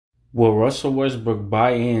Will Russell Westbrook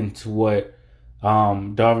buy into what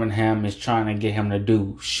Darvin Ham is trying to get him to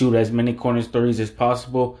do? Shoot as many corner threes as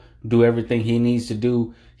possible, do everything he needs to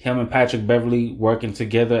do. Him and Patrick Beverly working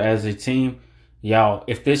together as a team. Y'all,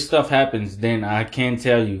 if this stuff happens, then I can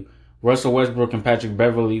tell you, Russell Westbrook and Patrick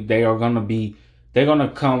Beverly, they're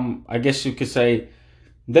gonna come, I guess you could say,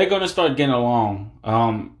 they're gonna start getting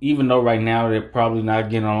along. Even though right now they're probably not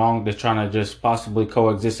getting along, they're trying to just possibly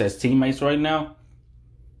coexist as teammates right now.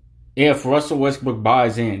 If Russell Westbrook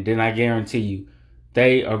buys in, then I guarantee you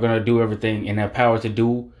they are going to do everything in their power to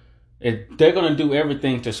do it. They're going to do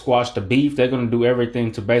everything to squash the beef. They're going to do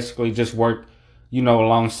everything to basically just work,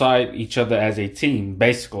 alongside each other as a team,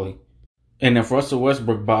 basically. And if Russell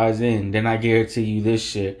Westbrook buys in, then I guarantee you this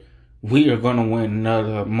shit. We are going to win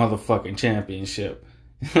another motherfucking championship.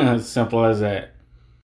 Simple as that.